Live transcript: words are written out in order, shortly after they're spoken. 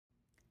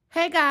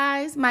Hey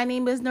guys, my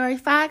name is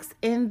Nori Fox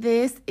and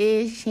this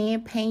is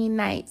Champagne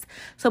Nights.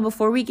 So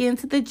before we get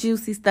into the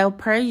juicy stuff,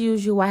 per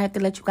usual, I have to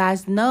let you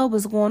guys know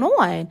what's going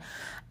on.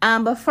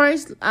 But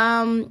first,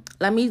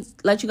 let me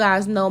let you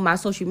guys know my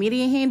social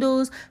media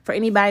handles for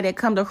anybody that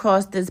comes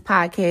across this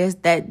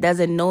podcast that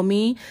doesn't know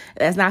me,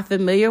 that's not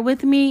familiar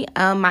with me.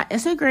 My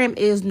Instagram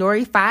is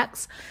Nori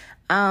Fox,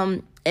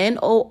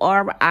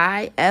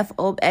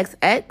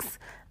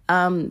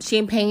 NoriFoxX.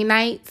 Champagne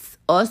Nights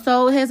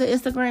also has an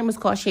Instagram. It's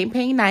called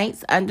Champagne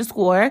Nights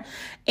 _.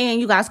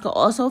 And you guys can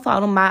also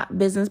follow my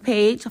business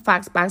page,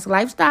 Foxbox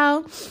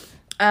Lifestyle.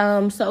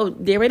 So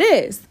there it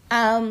is.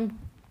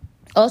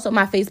 Also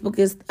my Facebook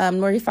is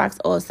Nori Fox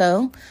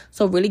also.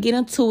 So really get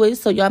into it.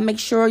 So y'all make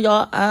sure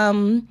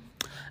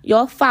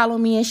y'all follow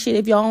me and shit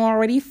if y'all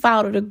already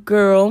follow the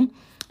girl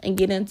and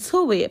get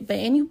into it. But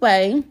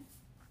anyway,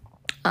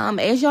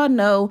 as y'all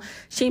know,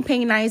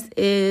 Champagne Nights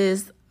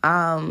is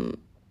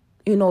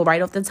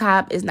right off the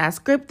top, it's not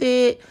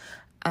scripted.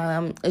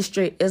 It's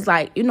straight. It's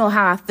like,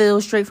 how I feel,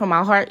 straight from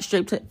my heart,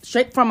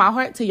 straight from my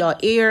heart to your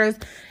ears.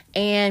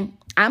 And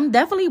I'm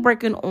definitely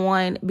working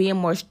on being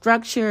more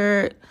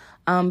structured,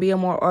 being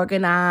more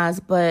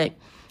organized. But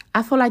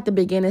I feel like the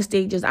beginning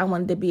stages, I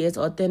wanted to be as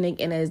authentic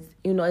and as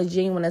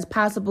genuine as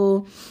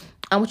possible.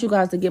 I want you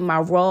guys to get my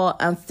raw,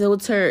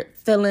 unfiltered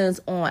feelings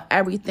on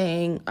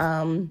everything.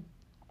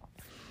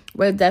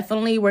 We're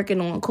definitely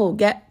working on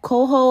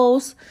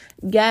co-hosts,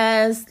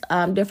 guests,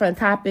 different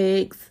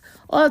topics,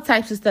 all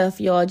types of stuff,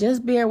 y'all.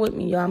 Just bear with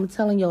me, y'all. I'm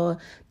telling y'all,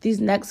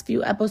 these next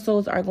few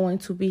episodes are going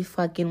to be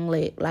fucking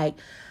lit. Like,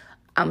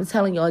 I'm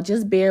telling y'all,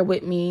 just bear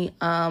with me.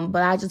 But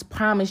I just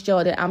promise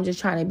y'all that I'm just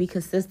trying to be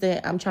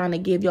consistent. I'm trying to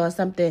give y'all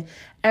something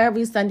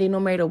every Sunday, no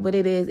matter what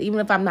it is.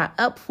 Even if I'm not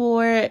up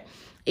for it,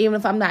 even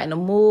if I'm not in the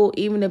mood,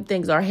 even if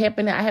things are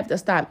happening, I have to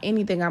stop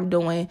anything I'm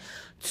doing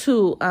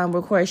to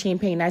record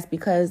Champagne Nights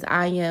because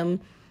I am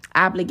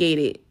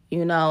obligated.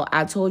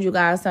 I told you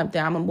guys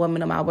something. I'm a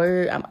woman of my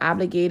word. I'm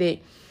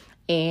obligated.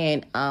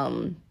 And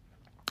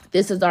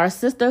this is our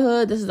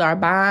sisterhood. This is our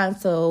bond.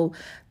 So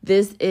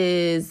this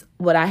is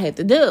what I had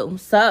to do.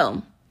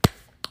 So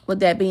with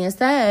that being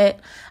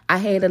said, I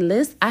had a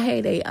list. I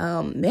had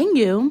a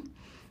menu.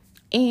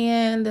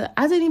 And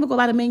I didn't even go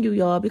by the menu,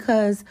 y'all,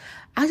 because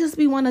I just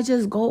want to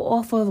just go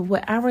off of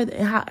whatever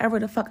and however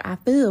the fuck I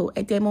feel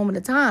at that moment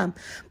of time.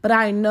 But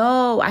I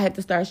know I have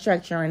to start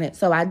structuring it.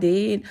 So I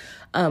did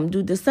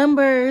do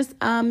December's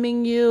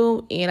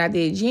menu, and I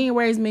did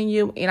January's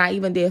menu, and I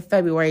even did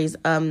February's,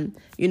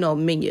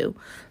 menu.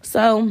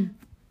 So,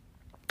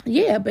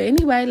 yeah, but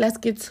anyway, let's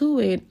get to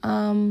it.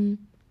 How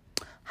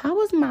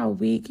was my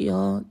week,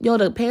 y'all? Yo,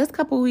 the past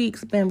couple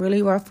weeks been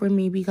really rough for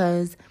me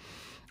because,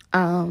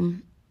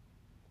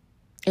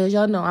 as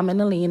y'all know, I'm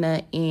in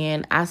Atlanta,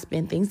 and I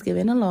spent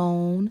Thanksgiving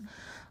alone.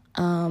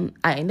 I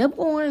ended up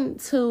going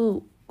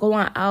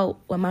out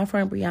with my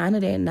friend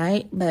Brianna that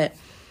night, but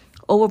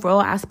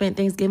overall, I spent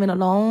Thanksgiving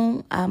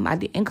alone. I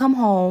didn't come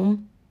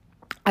home.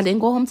 I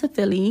didn't go home to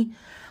Philly.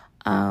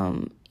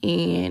 And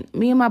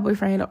me and my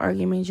boyfriend had an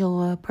argument,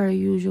 y'all, per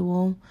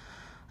usual.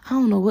 I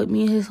don't know what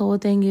me and his whole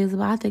thing is,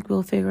 but I think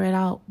we'll figure it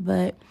out.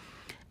 But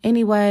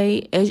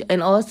anyway, as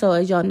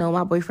y'all know,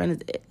 my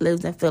boyfriend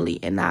lives in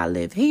Philly, and I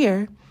live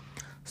here.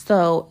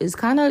 So it's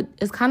kind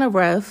of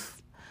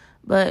rough,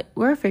 but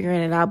we're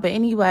figuring it out. But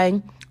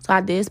anyway, so I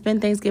did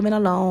spend Thanksgiving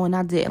alone.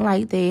 I didn't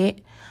like that.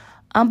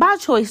 By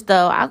choice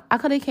though, I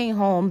could have came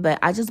home, but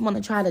I just want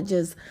to try to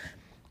just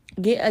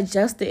get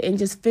adjusted and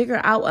just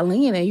figure out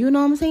Atlanta. You know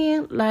what I'm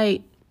saying?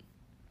 Like,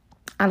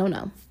 I don't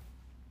know.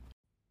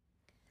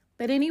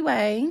 But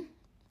anyway,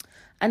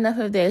 enough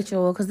of that,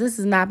 y'all, because this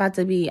is not about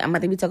to be, I'm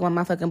about to be talking about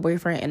my fucking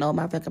boyfriend and all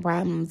my fucking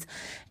problems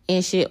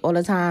and shit all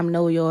the time.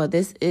 No, y'all,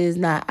 this is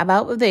not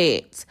about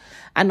that.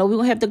 I know we're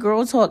going to have the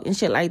girl talk and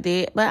shit like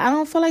that, but I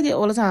don't feel like that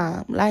all the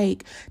time.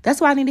 Like, that's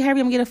why I need to hurry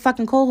up and get a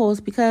fucking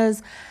co-host,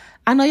 because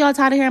I know y'all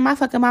tired of hearing my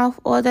fucking mouth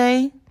all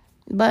day,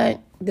 but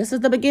this is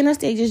the beginner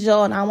stages,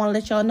 y'all, and I want to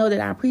let y'all know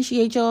that I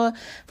appreciate y'all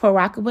for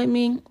rocking with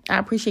me. I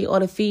appreciate all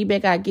the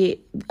feedback I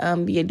get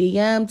via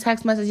DM,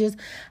 text messages.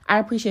 I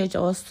appreciate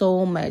y'all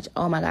so much.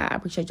 Oh, my God, I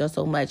appreciate y'all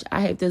so much.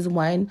 I have this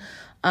one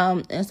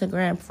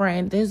Instagram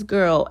friend, this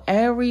girl,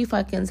 every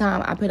fucking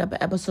time I put up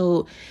an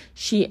episode,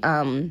 she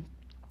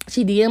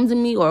DMs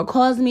me or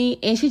calls me,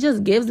 and she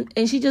just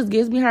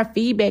gives me her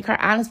feedback, her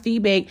honest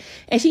feedback,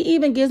 and she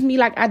even gives me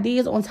like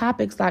ideas on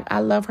topics. Like, I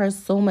love her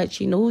so much.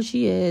 She knows who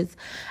she is.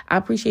 I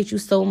appreciate you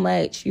so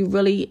much. You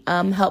really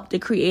helped the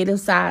creative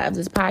side of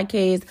this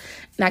podcast,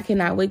 and I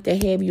cannot wait to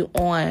have you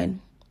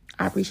on.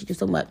 I appreciate you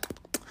so much.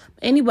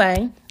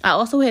 Anyway, I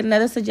also had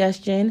another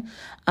suggestion,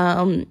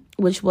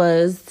 which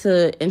was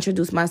to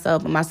introduce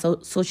myself and my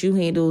social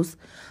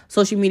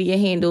media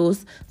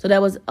handles. So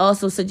that was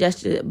also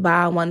suggested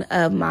by one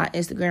of my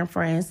Instagram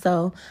friends.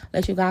 So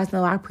let you guys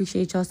know I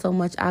appreciate y'all so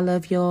much. I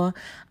love y'all.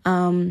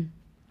 I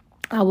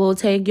will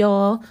tag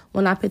y'all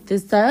when I put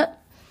this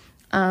up.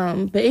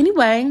 But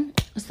anyway,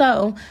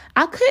 so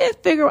I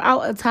couldn't figure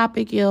out a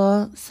topic,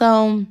 y'all.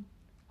 So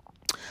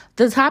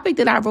The topic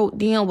that I wrote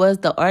down was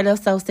the art of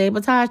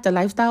self-sabotage, the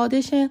lifestyle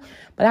edition.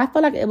 But I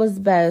feel like it was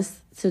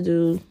best to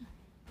do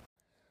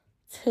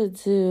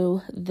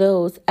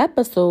those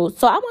episodes.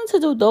 So I want to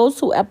do those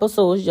 2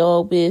 episodes,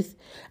 y'all,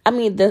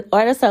 the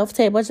art of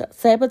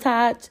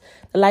self-sabotage,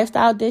 the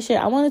lifestyle edition.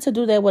 I wanted to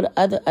do that with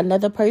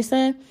another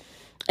person.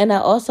 And I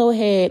also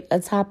had a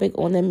topic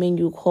on the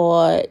menu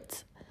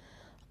called,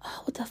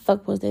 what the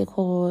fuck was that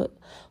called?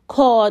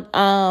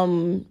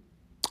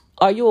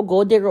 Are you a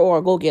gold digger or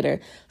a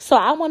go-getter? So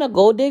I want a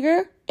gold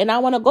digger and I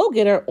want a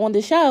go-getter on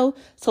the show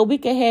so we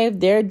can have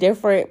their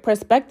different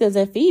perspectives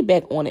and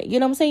feedback on it. You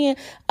know what I'm saying?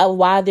 Of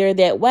why they're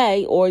that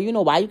way, or,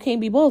 why you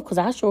can't be both, because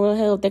I sure as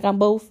hell think I'm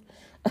both.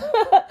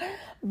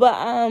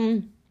 But,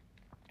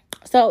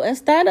 so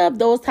instead of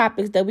those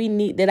topics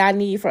that I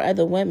need for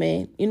other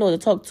women, to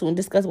talk to and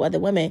discuss with other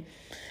women,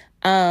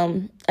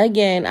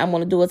 again, I'm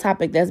going to do a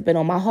topic that's been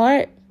on my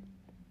heart,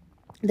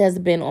 that's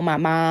been on my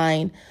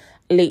mind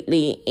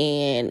lately,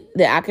 and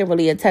that I can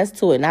really attest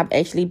to it, and I've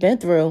actually been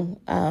through.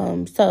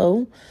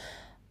 So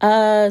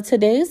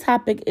today's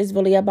topic is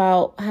really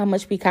about how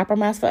much we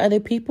compromise for other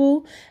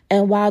people,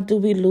 and why do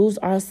we lose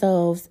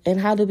ourselves,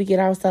 and how do we get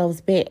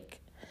ourselves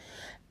back.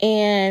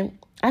 And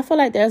I feel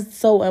like that's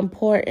so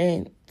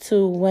important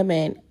to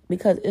women,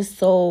 because it's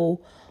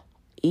so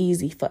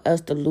easy for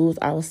us to lose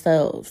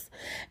ourselves,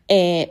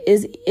 and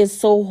it's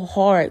so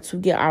hard to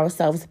get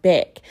ourselves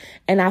back.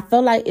 And I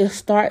feel like it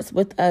starts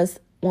with us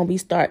when we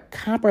start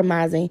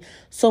compromising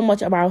so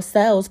much of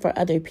ourselves for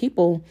other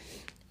people.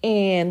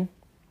 And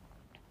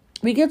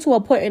we get to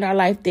a point in our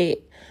life that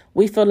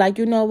we feel like,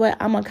 I'm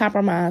going to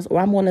compromise,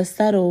 or I'm going to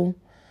settle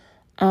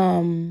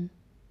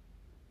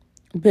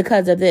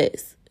because of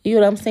this. You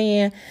know what I'm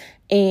saying?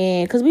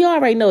 And because we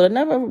already know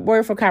another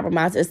word for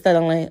compromise is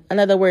settling.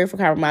 Another word for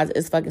compromise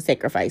is fucking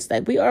sacrifice.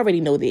 Like, we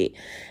already know that.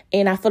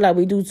 And I feel like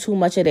we do too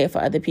much of that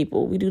for other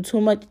people. We do too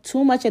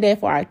much of that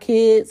for our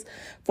kids,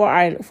 for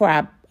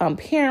our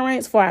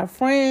parents, for our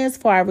friends,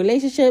 for our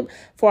relationship,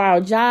 for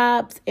our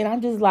jobs. And I'm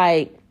just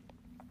like,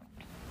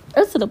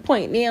 it's to the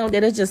point now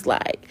that it's just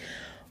like,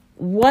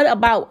 what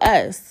about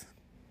us?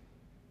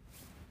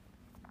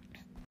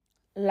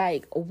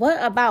 Like,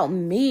 what about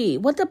me?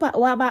 What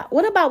about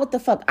what the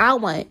fuck I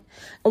want,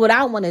 and what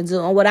I want to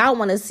do, and what I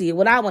want to see,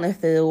 what I want to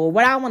feel, or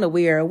what I want to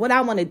wear, what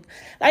I want to,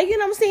 like, you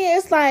know what I'm saying?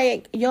 It's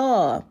like,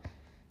 y'all,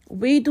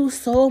 we do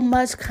so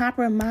much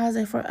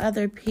compromising for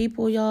other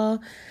people, y'all.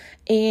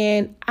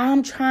 And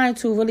I'm trying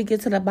to really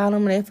get to the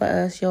bottom of that for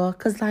us, y'all.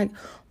 Because, like,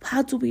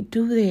 why do we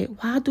do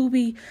that? Why do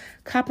we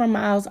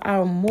compromise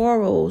our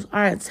morals,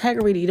 our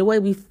integrity, the way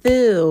we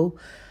feel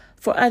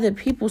for other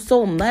people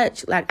so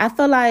much? Like, I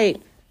feel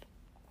like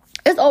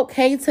it's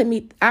okay to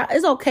me.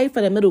 It's okay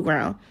for the middle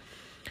ground.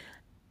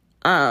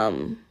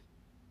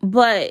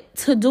 But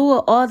to do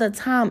it all the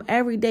time,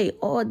 every day,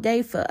 all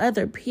day for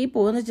other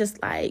people, and it's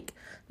just like,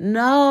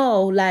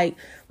 no, like,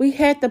 we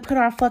had to put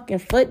our fucking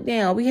foot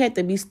down. We had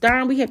to be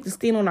stern. We had to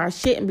stand on our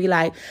shit and be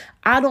like,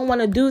 I don't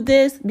want to do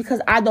this because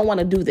I don't want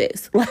to do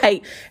this.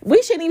 Like,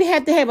 we shouldn't even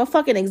have to have a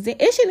fucking exam.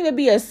 It shouldn't even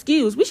be an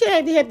excuse. We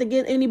shouldn't have to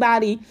give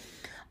anybody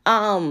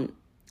an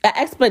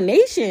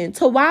explanation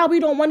to why we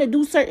don't want to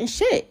do certain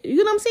shit.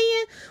 You know what I'm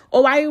saying?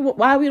 Or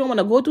why we don't want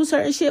to go through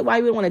certain shit, why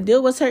we don't want to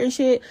deal with certain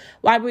shit,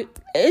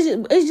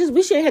 it's just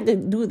we shouldn't have to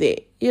do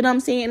that. You know what I'm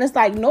saying? It's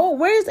like, no,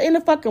 where's in the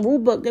fucking rule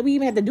book that we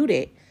even have to do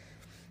that?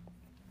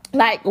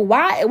 Like,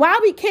 why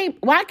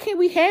can't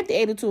we have the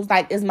attitudes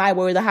like, it's my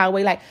word, the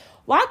highway? Like,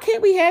 why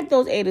can't we have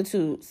those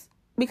attitudes?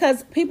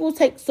 Because people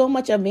take so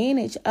much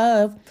advantage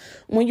of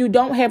when you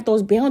don't have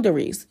those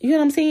boundaries. You know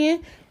what I'm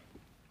saying?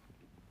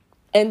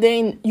 And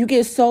then you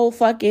get so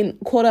fucking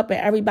caught up in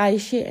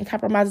everybody's shit and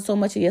compromising so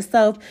much of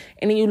yourself.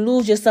 And then you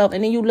lose yourself.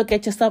 And then you look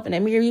at yourself in the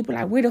mirror. You be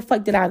like, where the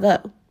fuck did I go?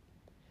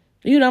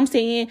 You know what I'm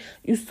saying?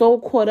 You so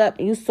caught up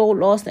and you so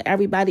lost in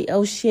everybody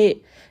else's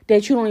shit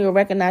that you don't even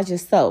recognize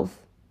yourself.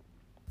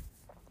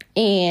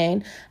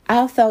 And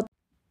I felt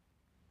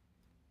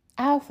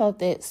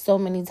that so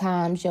many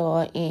times,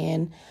 y'all.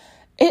 And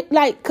it,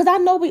 like, because I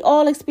know we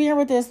all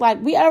experience this.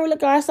 Like, we ever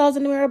look at ourselves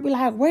in the mirror and be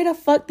like, where the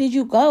fuck did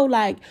you go?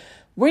 Like,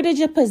 where did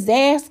your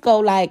pizzazz go?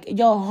 Like,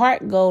 your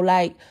heart go?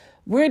 Like,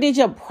 where did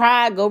your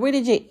pride go? Where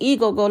did your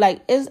ego go? Like,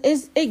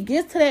 it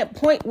gets to that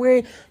point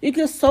where you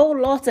get so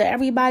lost to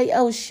everybody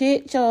else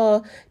shit,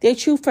 y'all,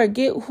 that you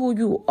forget who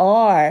you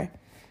are.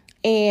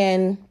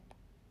 And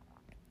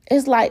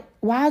it's like,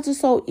 why is it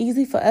so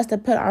easy for us to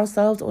put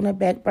ourselves on the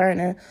back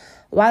burner?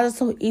 Why is it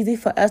so easy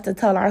for us to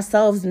tell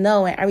ourselves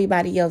no and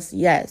everybody else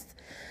yes?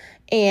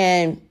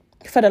 And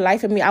for the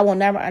life of me, I will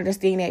never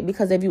understand that,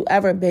 because if you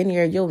ever been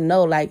here, you'll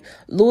know, like,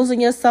 losing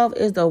yourself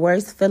is the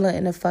worst feeling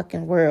in the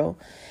fucking world.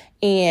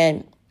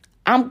 And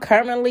I'm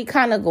currently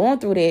kind of going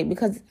through that,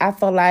 because I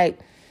feel like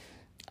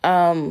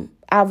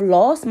I've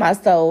lost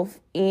myself,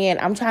 and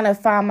I'm trying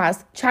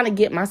to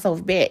get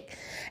myself back.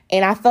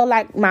 And I felt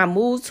like my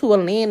move to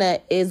Atlanta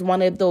is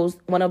one of those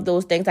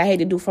things I had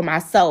to do for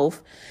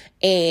myself.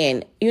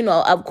 And,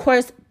 of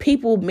course,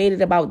 people made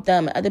it about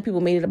them. Other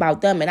people made it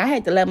about them. And I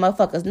had to let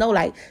motherfuckers know,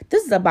 like,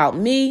 this is about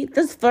me.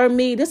 This is for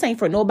me. This ain't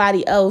for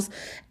nobody else.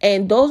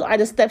 And those are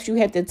the steps you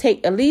have to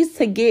take, at least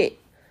to get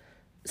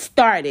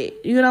started.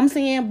 You know what I'm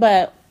saying?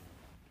 But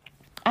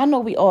I know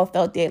we all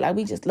felt that. Like,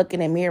 we just look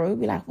in the mirror. We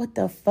be like, what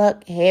the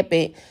fuck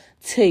happened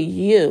to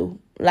you?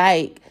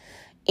 Like,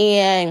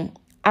 and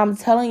I'm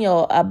telling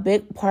y'all, a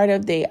big part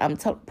of that,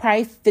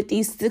 probably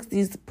 50,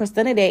 60%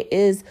 of that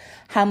is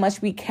how much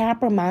we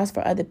compromise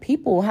for other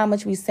people, how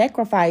much we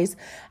sacrifice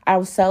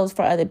ourselves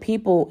for other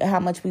people, and how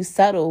much we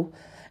settle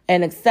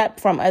and accept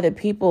from other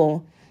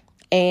people.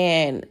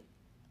 And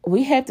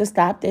we have to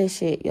stop that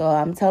shit, y'all.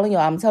 I'm telling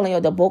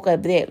y'all the bulk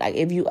of that. Like,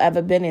 if you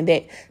ever been in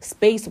that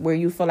space where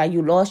you feel like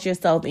you lost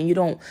yourself and you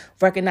don't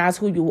recognize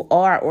who you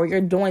are, or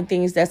you're doing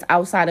things that's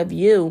outside of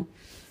you,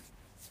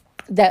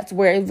 that's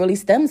where it really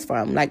stems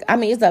from. Like, I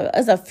mean,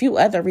 it's a few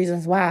other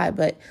reasons why,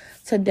 but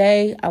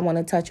today I want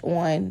to touch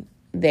on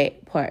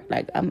that part,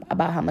 like,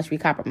 about how much we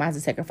compromise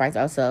and sacrifice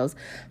ourselves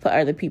for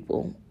other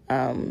people.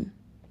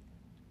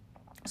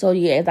 So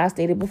yeah, as I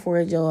stated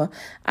before, y'all,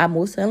 I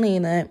moved to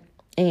Atlanta,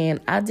 and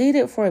I did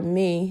it for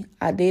me.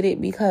 I did it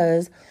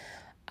because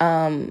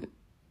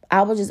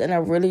I was just in a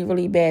really,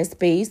 really bad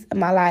space in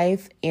my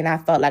life, and I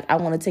felt like I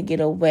wanted to get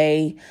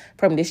away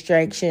from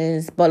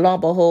distractions. But lo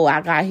and behold,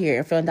 I got here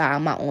and found out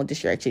I'm my own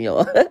distraction,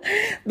 y'all. But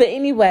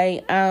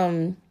anyway,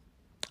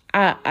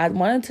 I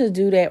wanted to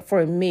do that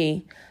for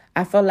me.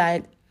 I feel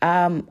like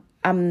I'm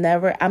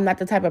not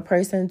the type of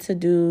person to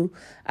do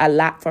a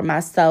lot for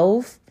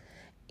myself,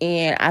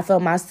 and I feel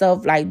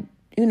myself like,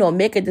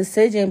 make a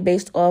decision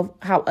based off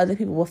how other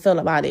people will feel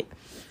about it.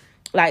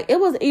 Like, it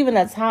was even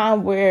a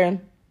time where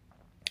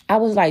I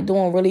was like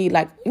doing really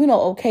like,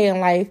 okay in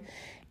life.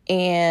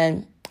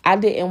 And I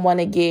didn't want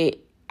to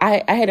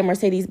I had a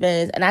Mercedes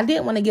Benz, and I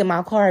didn't want to get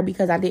my car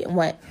because I didn't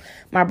want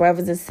my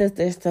brothers and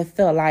sisters to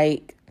feel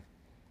like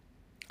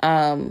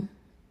I'm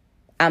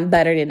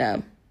better than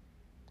them.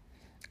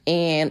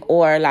 And,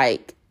 or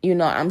like,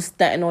 I'm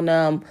stunting on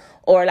them,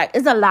 or like,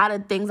 it's a lot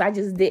of things I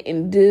just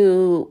didn't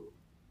do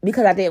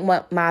because I didn't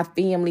want my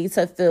family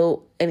to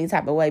feel any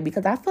type of way,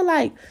 because I feel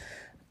like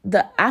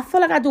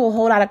I do a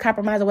whole lot of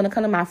compromising when it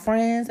comes to my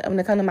friends and when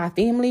it comes to my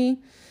family.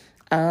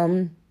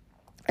 And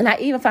I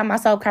even find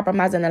myself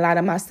compromising a lot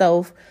of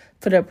myself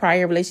for the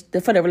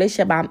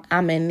relationship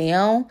I'm in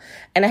now.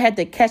 And I had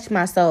to catch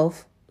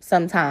myself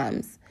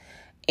sometimes.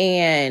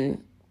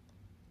 And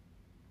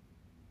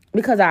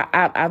because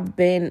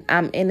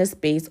I'm in a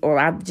space, or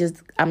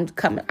I'm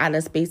coming out of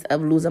a space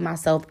of losing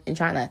myself and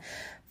trying to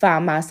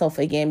find myself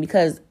again.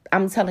 Because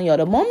I'm telling y'all,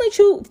 the moment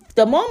you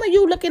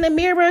look in the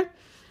mirror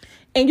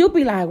and you'll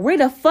be like, where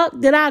the fuck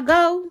did I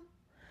go?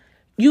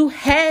 You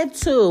had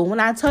to. When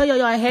I tell y'all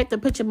had to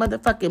put your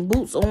motherfucking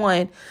boots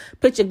on,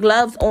 put your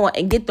gloves on,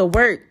 and get to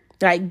work.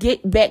 Like,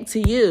 get back to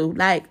you.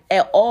 Like,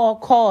 at all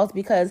costs.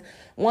 Because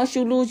once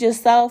you lose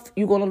yourself,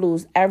 you're going to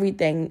lose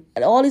everything.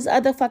 And all these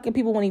other fucking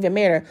people won't even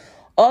matter.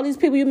 All these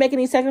people you're making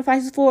these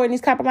sacrifices for and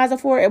these compromises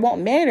for, it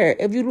won't matter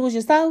if you lose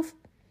yourself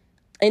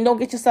and don't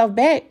get yourself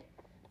back.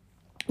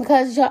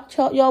 Because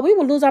y'all, we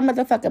will lose our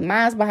motherfucking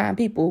minds behind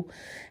people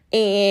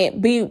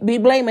and be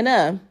blaming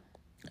them.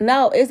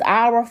 No, it's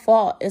our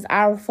fault. It's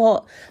our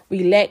fault.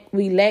 We lack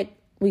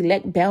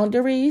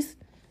boundaries.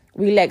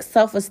 We lack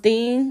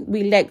self-esteem.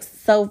 We lack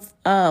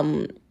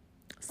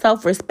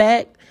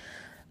self-respect.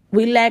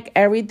 We lack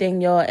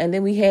everything, y'all. And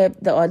then we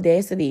have the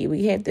audacity.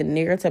 We have the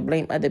nerve to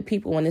blame other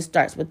people when it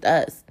starts with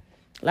us.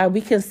 Like, we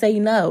can say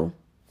no.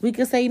 We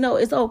can say no.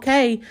 It's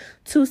okay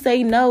to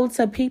say no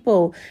to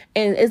people.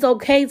 And it's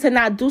okay to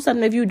not do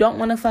something if you don't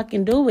want to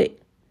fucking do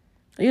it.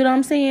 You know what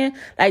I'm saying?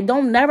 Like,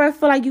 don't never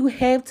feel like you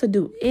have to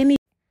do any.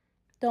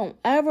 Don't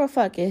ever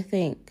fucking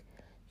think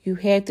you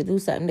have to do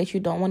something that you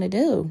don't want to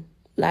do.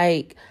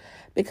 Like,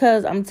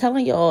 because I'm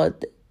telling y'all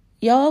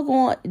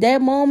going,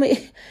 that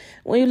moment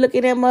when you look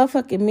in that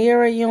motherfucking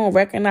mirror, you don't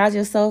recognize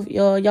yourself, you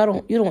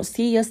don't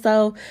see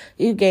yourself,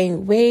 you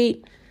gain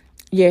weight,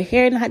 your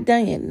hair not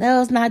done, your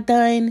nails not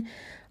done,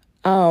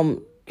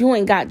 you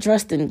ain't got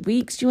dressed in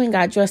weeks, you ain't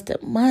got dressed in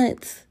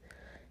months,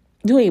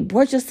 you ain't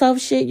brought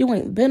yourself shit, you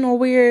ain't been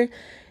nowhere,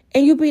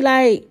 and you be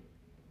like,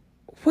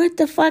 what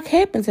the fuck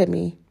happened to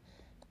me?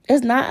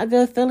 It's not a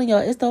good feeling, y'all.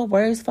 It's the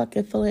worst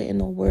fucking feeling in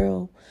the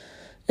world.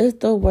 It's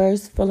the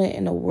worst feeling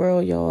in the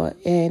world, y'all.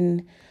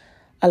 And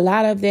a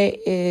lot of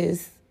that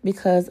is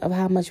because of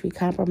how much we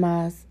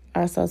compromise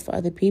ourselves for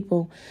other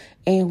people.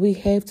 And we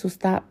have to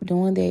stop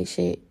doing that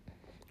shit.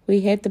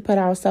 We have to put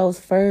ourselves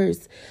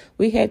first.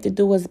 We have to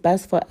do what's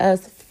best for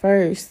us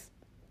first.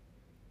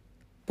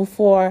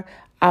 Before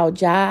our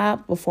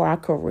job, before our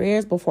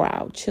careers, before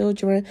our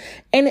children.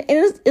 And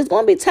it's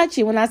going to be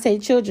touchy when I say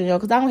children, y'all,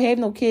 because I don't have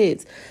no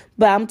kids.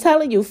 But I'm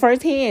telling you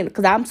firsthand,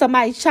 because I'm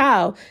somebody's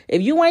child,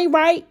 if you ain't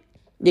right,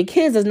 your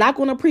kids is not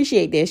going to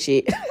appreciate that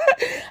shit.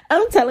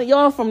 I'm telling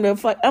y'all from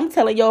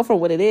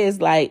what it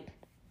is. Like,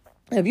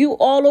 If you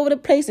all over the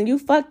place and you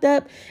fucked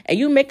up and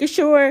you making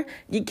sure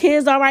your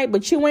kids all right,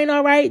 but you ain't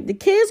all right, the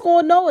kids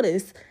gonna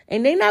notice.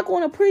 And they not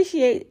gonna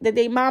appreciate that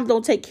their mom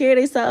don't take care of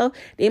themselves.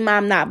 Their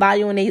mom not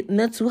valuing their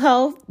mental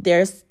health,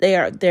 their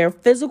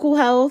physical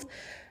health.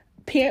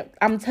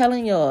 I'm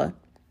telling y'all,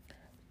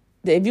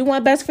 that if you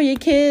want best for your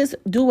kids,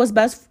 do what's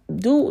best.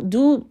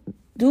 Do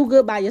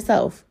good by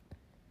yourself.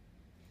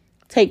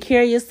 Take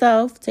care of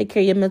yourself. Take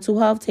care of your mental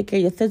health. Take care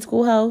of your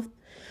physical health.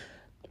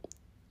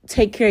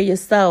 Take care of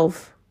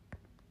yourself.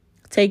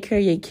 Take care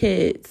of your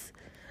kids.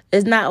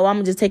 It's not, I'm going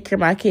to just take care of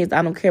my kids.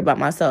 I don't care about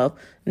myself.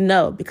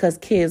 No, because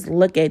kids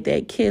look at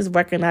that. Kids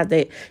recognize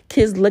that.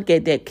 Kids look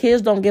at that.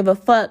 Kids don't give a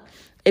fuck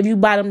if you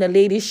buy them the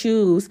latest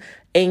shoes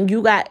and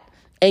you got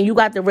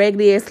the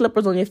regular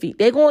slippers on your feet.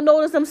 They're going to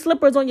notice them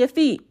slippers on your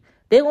feet.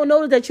 They're going to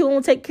notice that you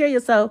don't take care of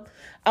yourself.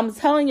 I'm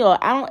telling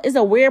y'all, it's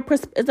a weird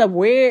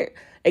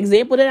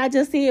example that I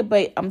just said,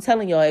 but I'm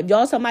telling y'all, if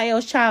y'all somebody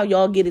else's child,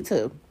 y'all get it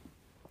too.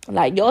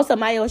 Like, y'all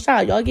somebody else's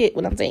child, y'all get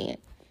what I'm saying.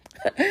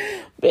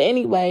 But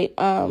anyway,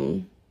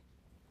 I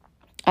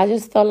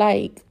just feel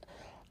like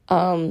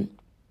my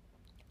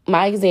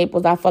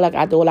examples, I feel like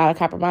I do a lot of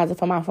compromising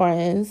for my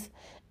friends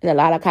and a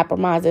lot of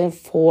compromising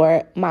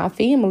for my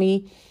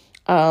family.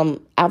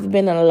 I've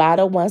been in a lot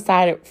of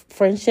one-sided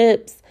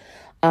friendships,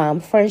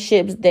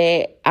 friendships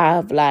that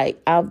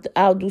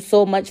I'll do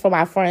so much for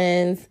my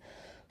friends,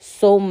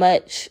 so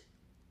much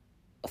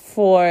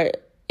for,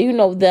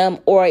 them,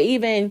 or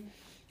even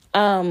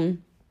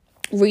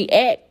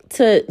react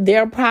to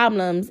their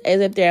problems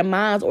as if they're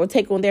mine, or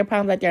take on their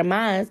problems like they're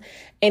mine,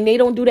 and they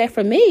don't do that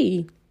for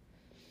me.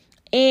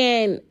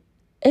 And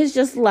it's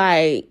just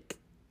like,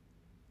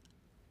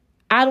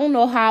 I don't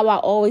know how I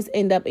always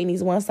end up in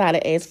these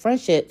one-sided ass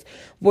friendships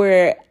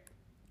where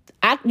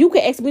you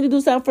can ask me to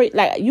do something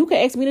you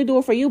can ask me to do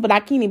it for you, but I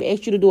can't even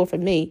ask you to do it for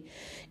me.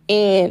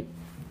 And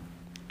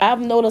I've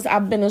noticed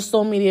I've been in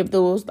so many of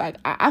those. Like,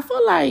 I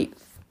feel like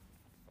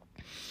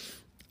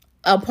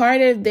a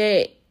part of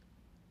that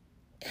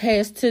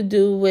has to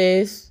do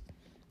with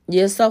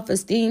your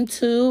self-esteem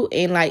too,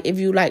 and if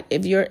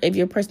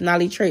your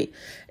personality trait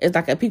is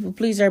like a people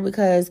pleaser,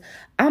 because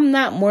I'm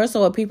not more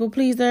so a people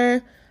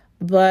pleaser,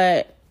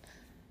 but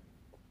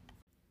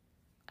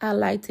I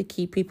like to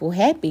keep people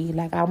happy.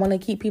 Like, I want to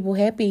keep people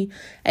happy,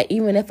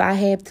 even if I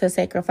have to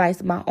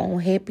sacrifice my own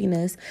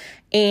happiness.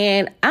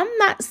 And I'm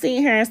not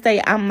sitting here and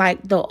say I'm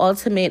like the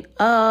ultimate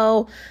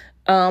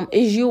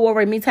is you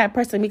over me type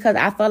person, because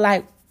I feel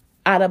like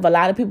out of a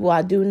lot of people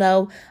I do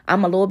know,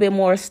 I'm a little bit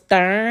more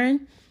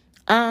stern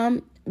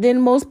than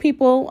most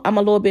people. I'm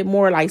a little bit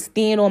more like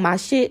stand on my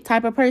shit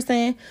type of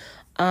person.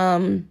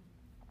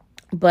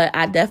 But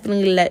I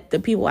definitely let the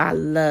people I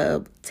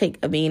love take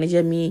advantage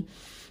of me.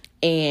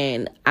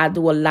 And I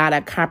do a lot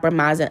of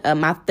compromising of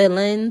my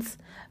feelings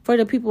for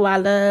the people I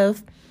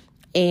love.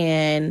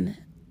 And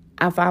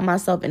I find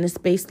myself in a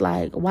space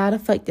like, why the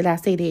fuck did I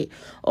say that?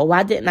 Or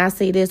why didn't I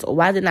say this? Or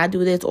why didn't I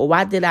do this? Or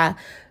why did I...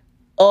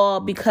 all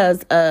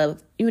because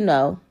of,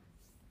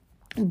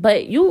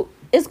 but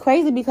it's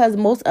crazy because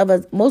most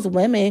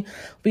women,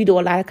 we do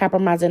a lot of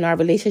compromise in our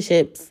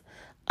relationships.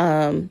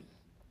 And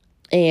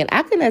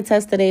I can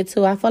attest to that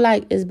too. I feel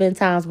like it's been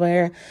times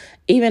where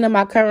even in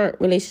my current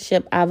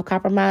relationship, I've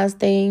compromised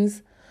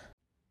things.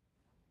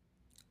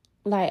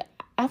 Like,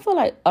 I feel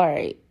like, all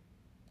right,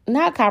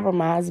 not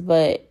compromise,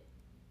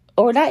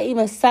 or not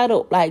even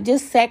settle, like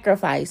just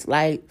sacrifice.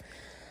 Like,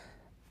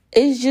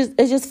 It's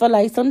just feel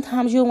like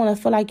sometimes you don't want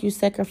to feel like you're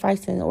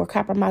sacrificing or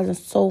compromising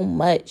so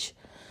much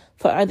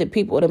for other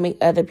people to make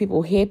other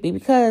people happy.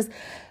 Because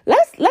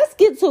let's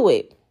get to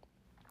it.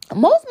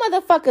 Most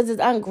motherfuckers is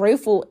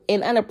ungrateful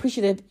and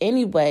unappreciative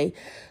anyway.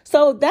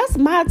 So that's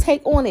my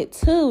take on it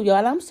too,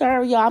 y'all. I'm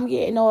sorry, y'all. I'm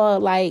getting all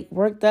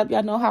worked up.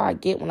 Y'all know how I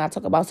get when I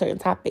talk about certain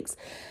topics.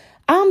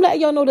 I'm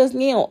letting y'all know this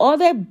now. All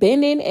that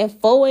bending and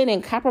folding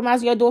and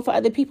compromising y'all doing for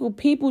other people,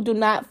 people do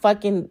not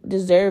fucking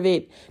deserve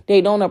it. They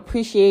don't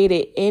appreciate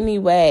it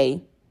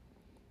anyway.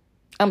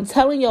 I'm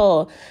telling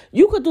y'all,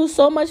 you could do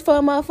so much for a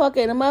motherfucker,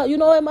 and you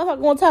know what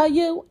motherfucker gonna tell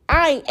you?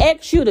 I ain't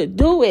asked you to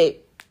do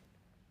it.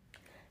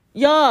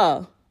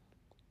 Y'all,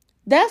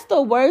 that's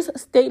the worst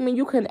statement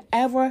you can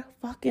ever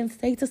fucking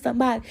say to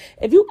somebody.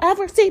 If you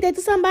ever say that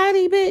to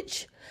somebody,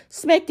 bitch,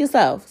 smack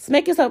yourself.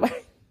 Smack yourself.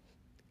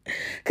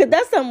 Because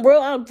that's some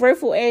real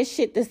ungrateful ass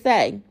shit to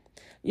say.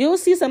 You'll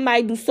see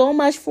somebody do so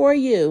much for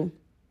you.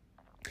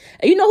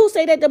 And you know who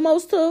say that the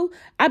most too?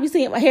 I be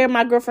hearing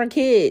my girlfriend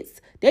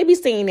kids. They be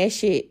saying that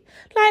shit.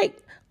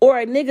 Or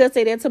a nigga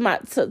say that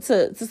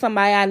to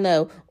somebody I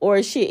know.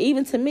 Or shit,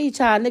 even to me,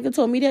 child. Nigga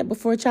told me that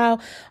before,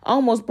 child.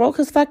 Almost broke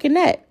his fucking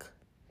neck.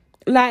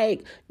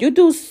 You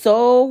do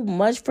so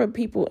much for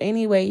people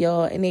anyway,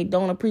 y'all. And they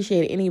don't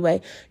appreciate it anyway.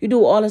 You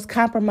do all this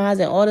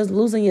compromising, all this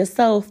losing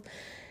yourself,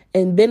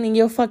 and bending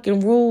your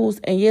fucking rules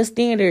and your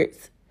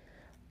standards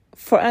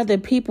for other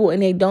people,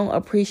 and they don't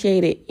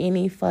appreciate it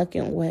any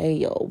fucking way,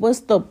 yo. What's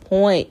the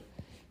point?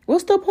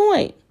 What's the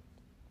point?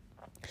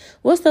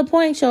 What's the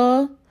point,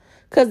 y'all?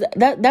 Because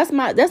that's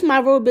my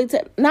real big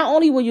tip. Not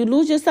only will you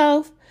lose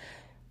yourself,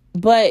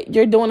 but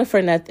you're doing it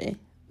for nothing.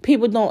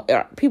 People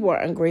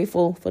are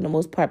ungrateful for the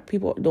most part.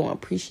 People don't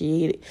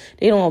appreciate it.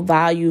 They don't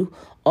value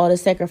all the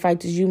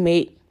sacrifices you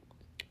make.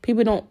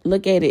 People don't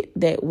look at it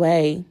that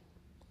way,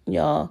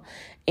 y'all.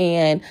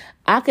 And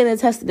I can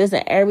attest to this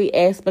in every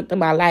aspect of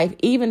my life,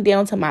 even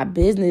down to my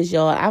business,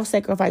 y'all. I've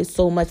sacrificed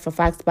so much for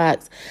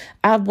Foxbox.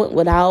 I've went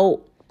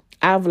without.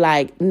 I've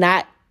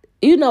not,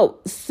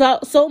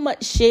 so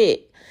much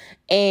shit.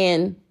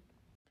 And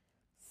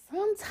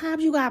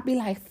sometimes you gotta be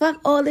like,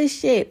 fuck all this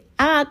shit.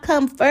 I'll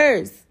come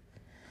first.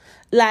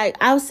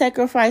 I've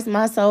sacrificed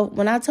myself.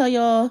 When I tell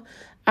y'all,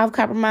 I've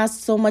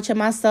compromised so much of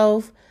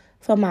myself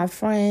for my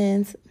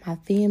friends, my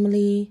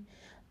family,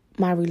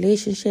 my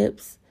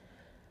relationships.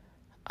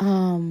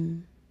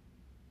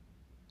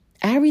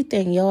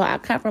 Everything, y'all. I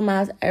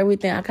compromise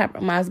everything. I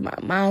compromise my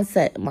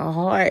mindset, my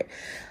heart,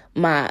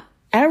 my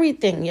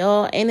everything,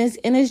 y'all. And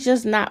it's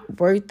just not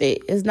worth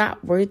it. It's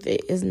not worth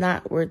it. It's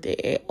not worth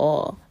it at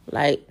all.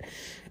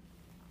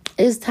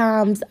 It's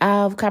times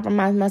I've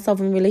compromised myself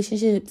in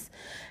relationships,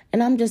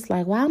 and I'm just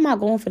like, why am I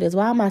going for this?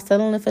 Why am I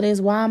settling for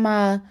this? Why am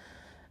I,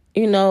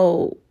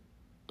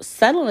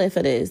 settling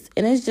for this?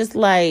 And it's just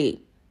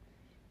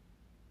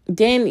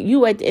then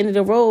you at the end of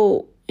the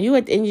road. You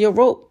at the end of your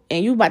rope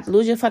and you about to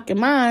lose your fucking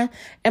mind,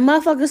 and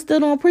motherfuckers still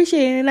don't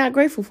appreciate it and they're not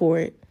grateful for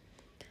it.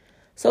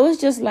 So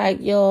it's just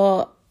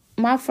y'all,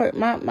 my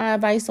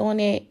advice on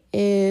it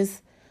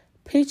is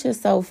put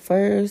yourself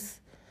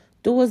first.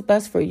 Do what's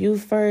best for you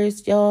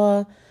first,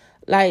 y'all.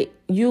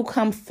 You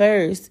come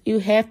first. You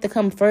have to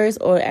come first,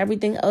 or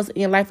everything else in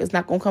your life is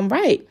not going to come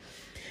right.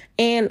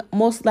 And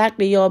most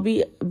likely, y'all,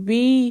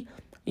 be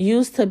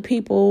used to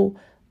people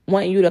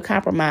wanting you to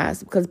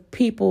compromise, because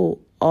people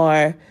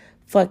are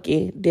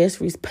fucking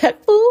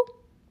disrespectful.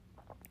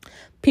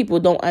 People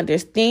don't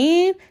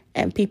understand,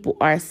 and people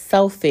are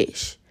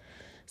selfish.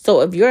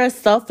 So if you're a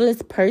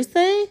selfless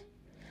person,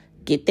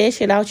 get that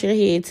shit out your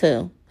head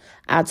too.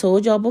 I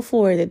told y'all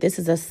before that this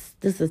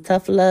is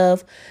tough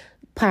love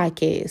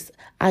podcast.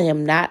 I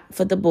am not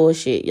for the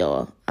bullshit,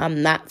 y'all.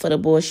 I'm not for the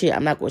bullshit.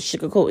 I'm not going to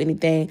sugarcoat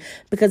anything,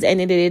 because at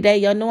the end of the day,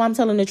 y'all know I'm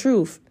telling the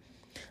truth.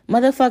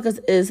 Motherfuckers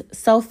is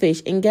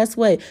selfish. And guess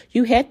what?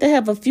 You have to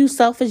have a few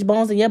selfish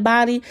bones in your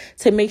body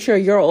to make sure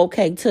you're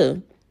okay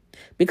too.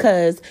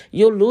 Because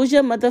you'll lose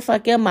your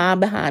motherfucking mind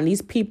behind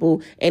these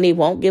people, and they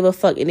won't give a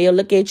fuck. And they'll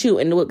look at you,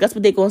 and guess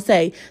what they're going to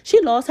say? She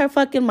lost her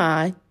fucking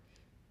mind.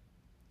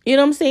 You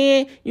know what I'm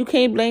saying? You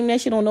can't blame that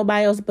shit on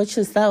nobody else but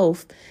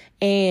yourself.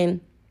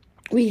 And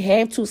we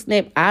have to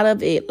snap out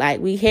of it.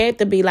 We have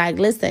to be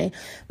listen,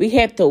 we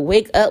have to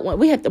wake up.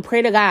 We have to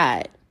pray to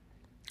God.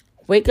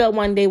 Wake up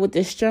one day with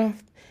the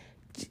strength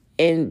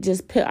and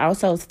just put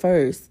ourselves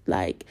first.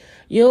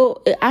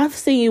 I've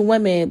seen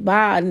women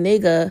buy a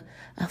nigga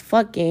a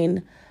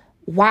fucking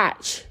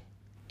watch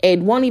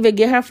and won't even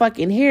get her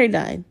fucking hair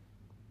done.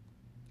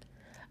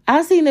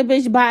 I seen a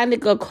bitch buy a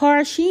nigga a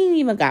car. She ain't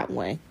even got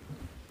one.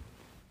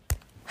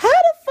 How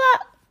the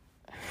fuck?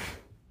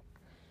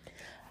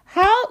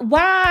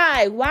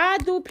 Why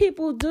do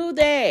people do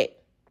that?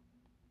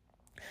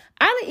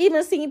 I didn't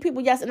even see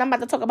people and I'm about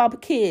to talk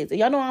about kids.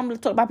 Y'all know I'm going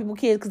to talk about people's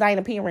kids because I ain't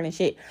a parent and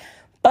shit.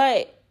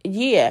 But,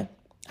 yeah.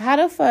 How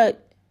the fuck?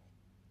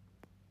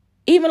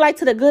 Even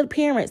to the good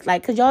parents.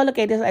 Because y'all look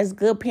at this as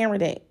good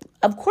parenting.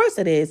 Of course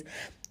it is.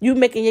 You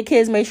making your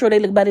kids make sure they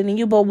look better than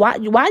you. But why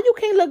you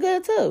can't look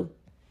good too?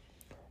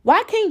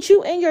 Why can't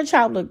you and your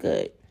child look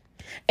good?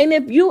 And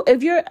if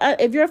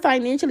you're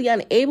financially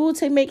unable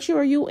to make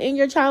sure you and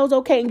your child's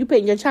okay, and you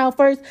put your child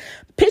first,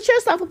 put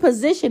yourself in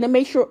position and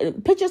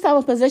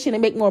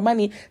make more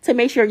money to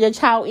make sure your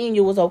child and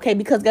you was okay.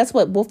 Because guess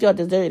what? Both y'all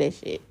deserve that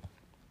shit.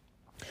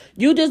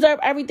 You deserve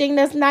everything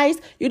that's nice.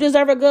 You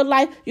deserve a good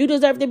life. You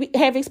deserve to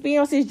have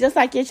experiences just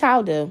like your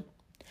child do.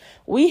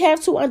 We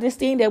have to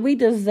understand that we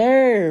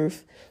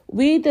deserve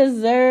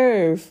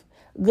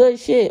good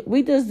shit.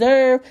 We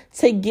deserve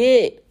to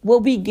get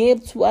what we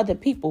give to other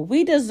people.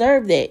 We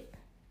deserve that.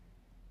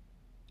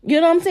 You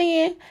know what I'm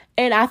saying?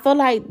 And I feel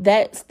like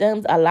that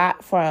stems a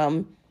lot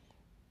from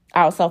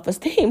our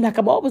self-esteem. I'm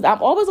always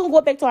gonna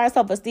go back to our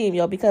self-esteem,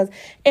 y'all, because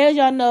as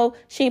y'all know,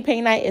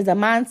 Champagne Night is a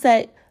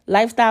mindset,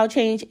 lifestyle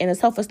change, and a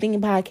self-esteem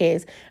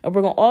podcast. And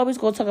we're always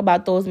gonna talk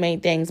about those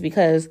main things,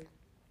 because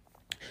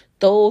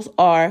those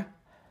are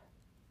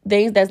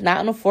things that's not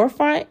on the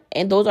forefront,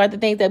 and those are the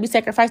things that we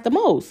sacrifice the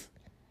most.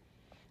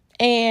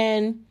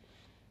 And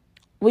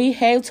we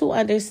have to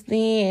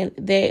understand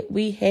that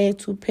we have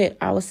to put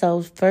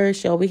ourselves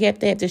first, y'all. We have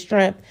to have the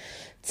strength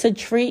to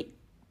treat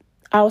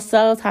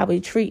ourselves how we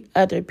treat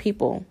other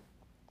people.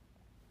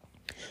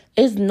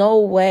 There's no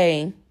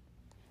way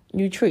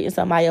you treating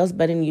somebody else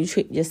better than you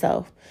treat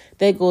yourself.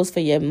 That goes for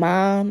your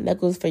mom. That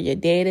goes for your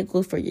dad. That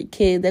goes for your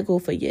kids. That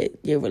goes for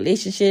your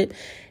relationship.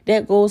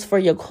 That goes for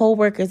your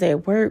coworkers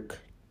at work.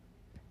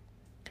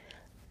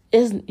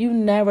 You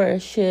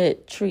never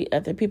should treat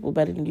other people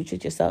better than you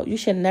treat yourself. You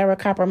should never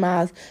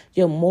compromise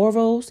your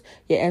morals,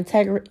 your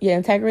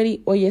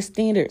integrity, or your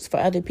standards for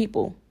other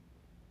people.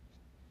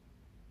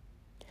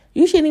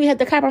 You shouldn't even have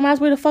to compromise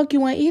where the fuck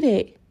you want to eat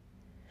at.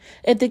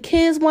 If the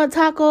kids want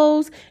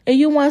tacos and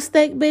you want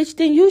steak, bitch,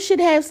 then you should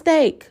have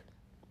steak.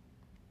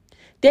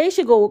 They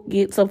should go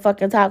get some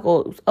fucking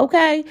tacos,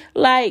 okay?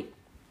 Like,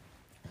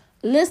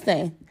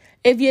 listen,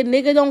 if your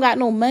nigga don't got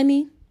no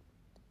money,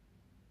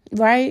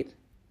 right?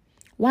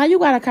 Why you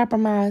gotta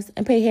compromise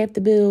and pay half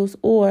the bills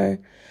or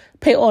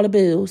pay all the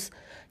bills?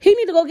 He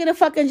need to go get a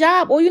fucking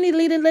job, or you need to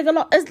leave the nigga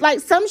alone. It's like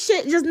some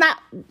shit just not,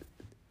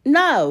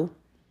 no.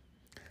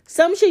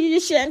 Some shit you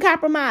just shouldn't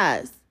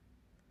compromise.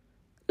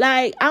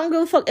 Like, I don't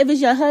give a fuck if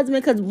it's your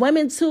husband, because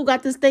women too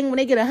got this thing when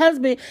they get a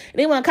husband,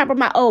 they want to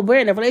compromise. Oh, we're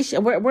in a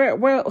relationship.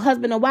 We're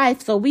husband and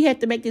wife, so we have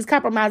to make these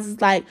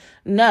compromises. Like,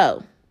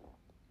 no.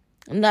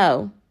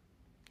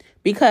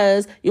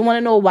 Because you want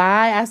to know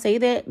why I say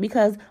that?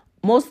 Because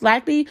most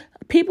likely,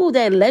 people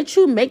that let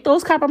you make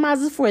those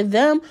compromises for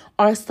them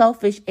are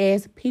selfish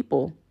ass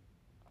people.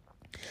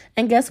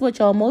 And guess what,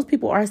 y'all? Most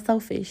people are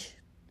selfish.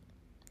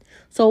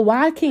 So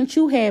why can't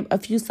you have a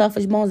few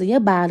selfish bones in your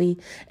body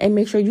and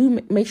make sure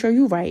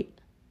you right?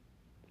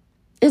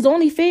 It's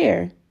only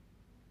fair.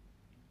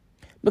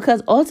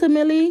 Because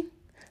ultimately,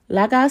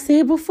 like I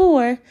said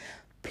before,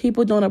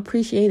 people don't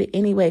appreciate it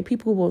anyway.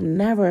 People will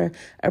never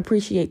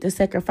appreciate the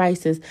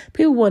sacrifices.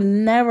 People will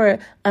never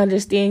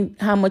understand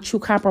how much you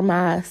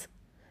compromise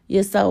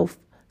yourself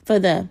for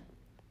them.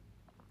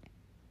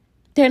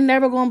 They're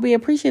never going to be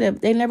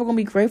appreciative. They're never going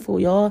to be grateful,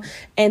 y'all.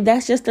 And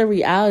that's just the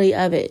reality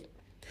of it.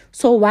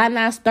 So why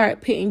not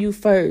start putting you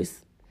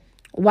first?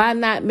 Why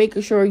not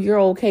making sure you're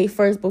okay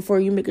first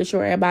before you making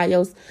sure everybody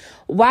else?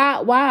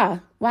 Why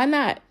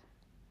not?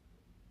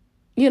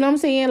 You know what I'm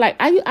saying? Like,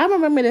 I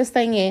remember this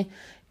saying.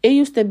 It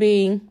used to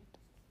be,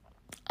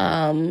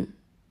 you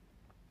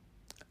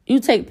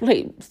take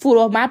food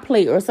off my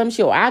plate or some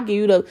shit, or I'll give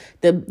you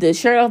the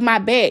shirt off my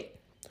back,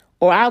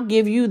 or I'll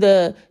give you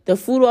the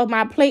food off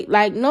my plate.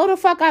 Like, no, the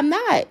fuck I'm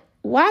not.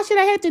 Why should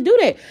I have to do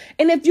that?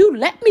 And if you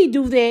let me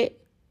do that,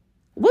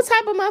 what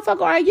type of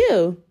motherfucker are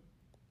you?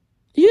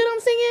 You know what I'm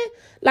saying?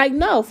 Like,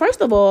 no,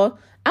 first of all,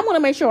 I'm going to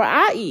make sure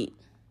I eat.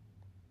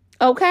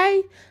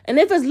 Okay? And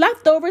if it's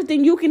leftovers,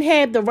 then you can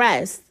have the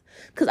rest.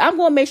 Because I'm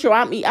going to make sure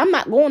I'm eating. I'm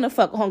not going to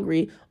fuck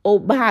hungry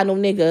or behind no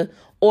nigga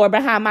or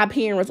behind my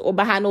parents or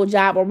behind no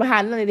job or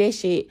behind none of that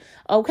shit.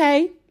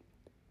 Okay?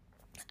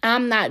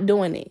 I'm not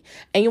doing it.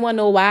 And you want to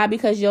know why?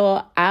 Because,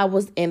 y'all, I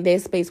was in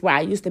that space where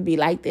I used to be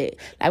like that.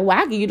 Like, well,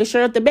 I give you the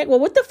shirt off the back. Well,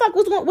 what the fuck?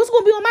 What's going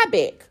to be on my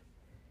back?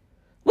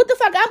 What the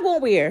fuck I'm going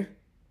to wear?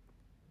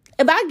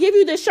 If I give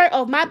you the shirt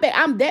off my back,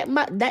 I'm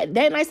that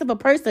nice of a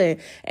person,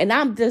 and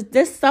I'm just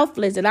this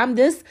selfless, and I'm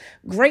this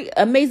great,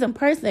 amazing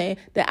person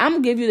that I'm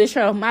going to give you the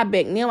shirt off my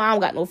back. Now I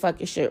don't got no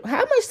fucking shirt. How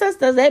much sense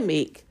does that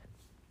make?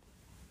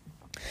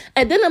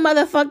 And then the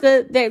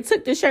motherfucker that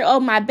took the shirt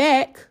off my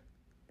back,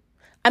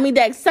 that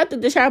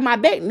accepted the shirt off my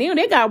back, now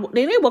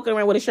they walking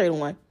around with a shirt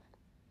on.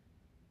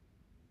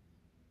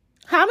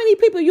 How many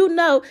people you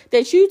know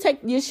that you take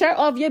your shirt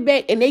off your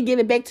back and they give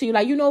it back to you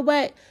like, you know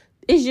what?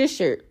 It's your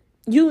shirt.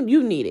 You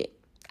need it.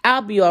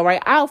 I'll be all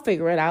right. I'll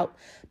figure it out.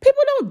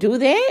 People don't do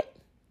that.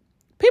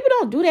 People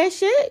don't do that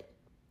shit.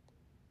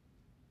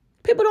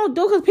 People don't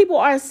do it because people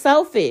are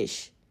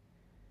selfish.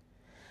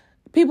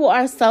 People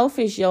are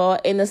selfish, y'all.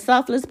 And the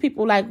selfless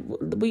people like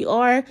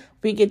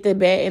we get the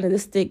bad end of the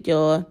stick,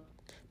 y'all.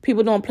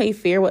 People don't play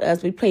fair with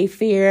us. We play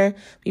fair.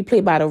 We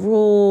play by the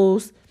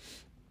rules.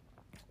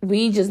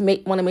 We just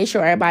want to make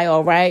sure everybody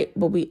all right,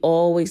 but we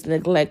always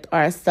neglect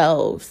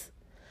ourselves.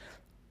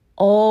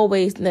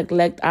 Always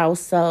neglect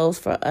ourselves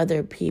for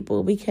other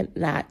people. We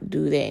cannot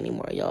do that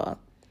anymore, y'all.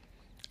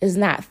 It's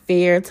not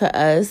fair to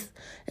us.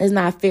 It's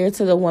not fair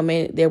to the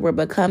woman that we're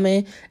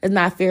becoming. It's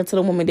not fair to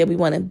the woman that we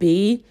want to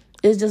be.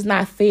 It's just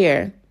not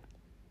fair.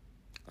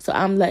 So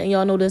I'm letting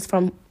y'all know this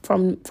from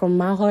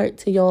my heart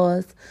to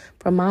yours,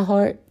 from my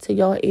heart to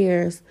your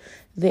ears,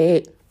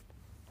 that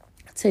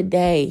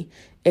today,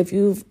 if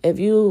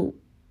you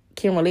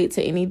can relate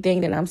to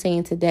anything that I'm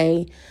saying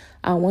today,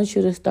 I want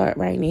you to start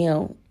right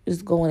now.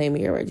 Just go in the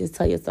mirror. Just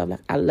tell yourself, like,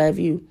 I love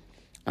you.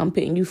 I'm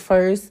putting you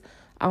first.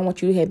 I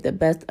want you to have the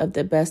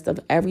best of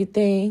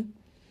everything.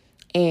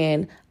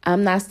 And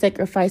I'm not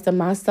sacrificing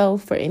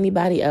myself for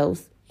anybody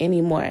else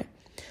anymore.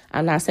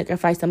 I'm not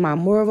sacrificing my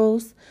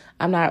morals.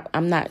 I'm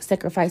not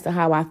sacrificing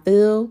how I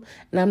feel.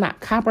 And I'm not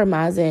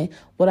compromising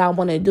what I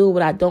want to do,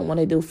 what I don't want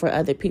to do for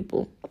other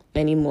people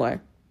anymore.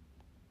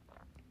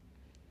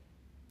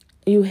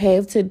 You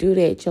have to do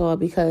that, y'all,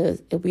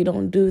 because if we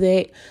don't do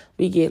that,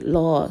 we get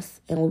lost.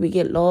 And when we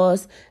get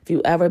lost, if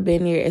you ever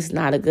been there, it's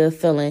not a good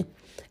feeling.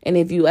 And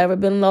if you ever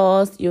been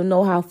lost, you'll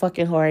know how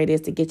fucking hard it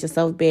is to get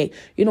yourself back.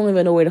 You don't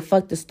even know where the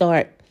fuck to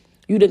start.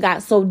 You done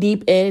got so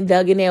deep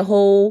dug in that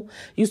hole.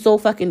 You so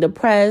fucking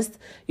depressed.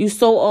 You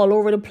so all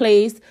over the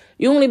place.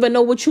 You don't even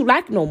know what you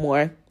like no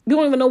more. You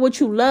don't even know what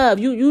you love.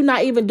 You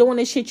not even doing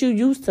the shit you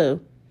used to.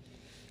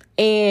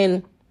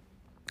 And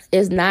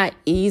it's not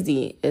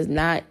easy. It's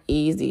not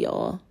easy,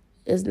 y'all.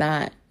 It's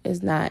not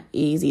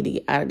easy to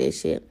get out of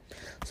this shit.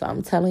 So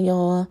I'm telling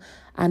y'all,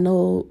 I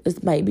know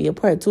this might be a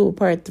part 2 or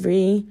part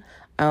 3.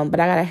 But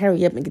I gotta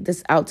hurry up and get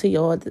this out to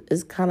y'all.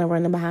 It's kind of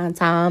running behind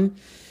time.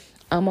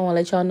 I want to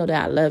let y'all know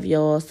that I love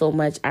y'all so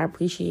much. I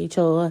appreciate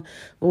y'all.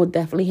 We'll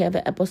definitely have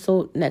an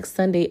episode next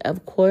Sunday,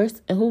 of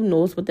course. And who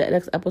knows what that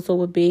next episode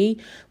would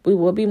be. We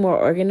will be more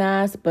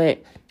organized.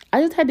 But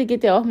I just had to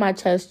get that off my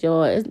chest,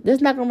 y'all. This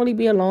not going to really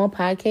be a long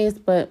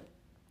podcast, but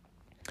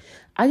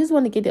I just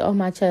want to get that off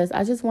my chest.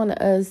 I just wanted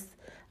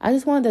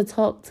to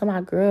talk to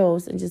my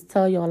girls and just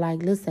tell y'all,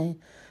 like, listen,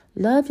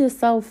 love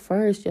yourself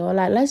first, y'all.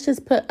 Like, let's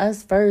just put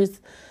us first.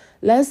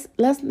 Let's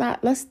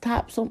not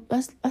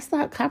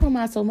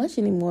compromise so much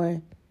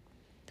anymore.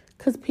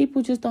 Cause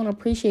people just don't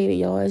appreciate it,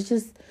 y'all.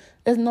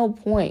 There's no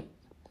point.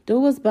 Do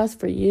what's best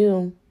for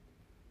you.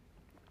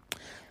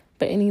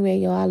 But anyway,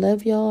 y'all, I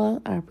love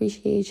y'all. I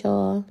appreciate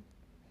y'all.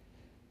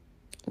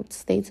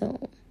 Stay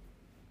tuned.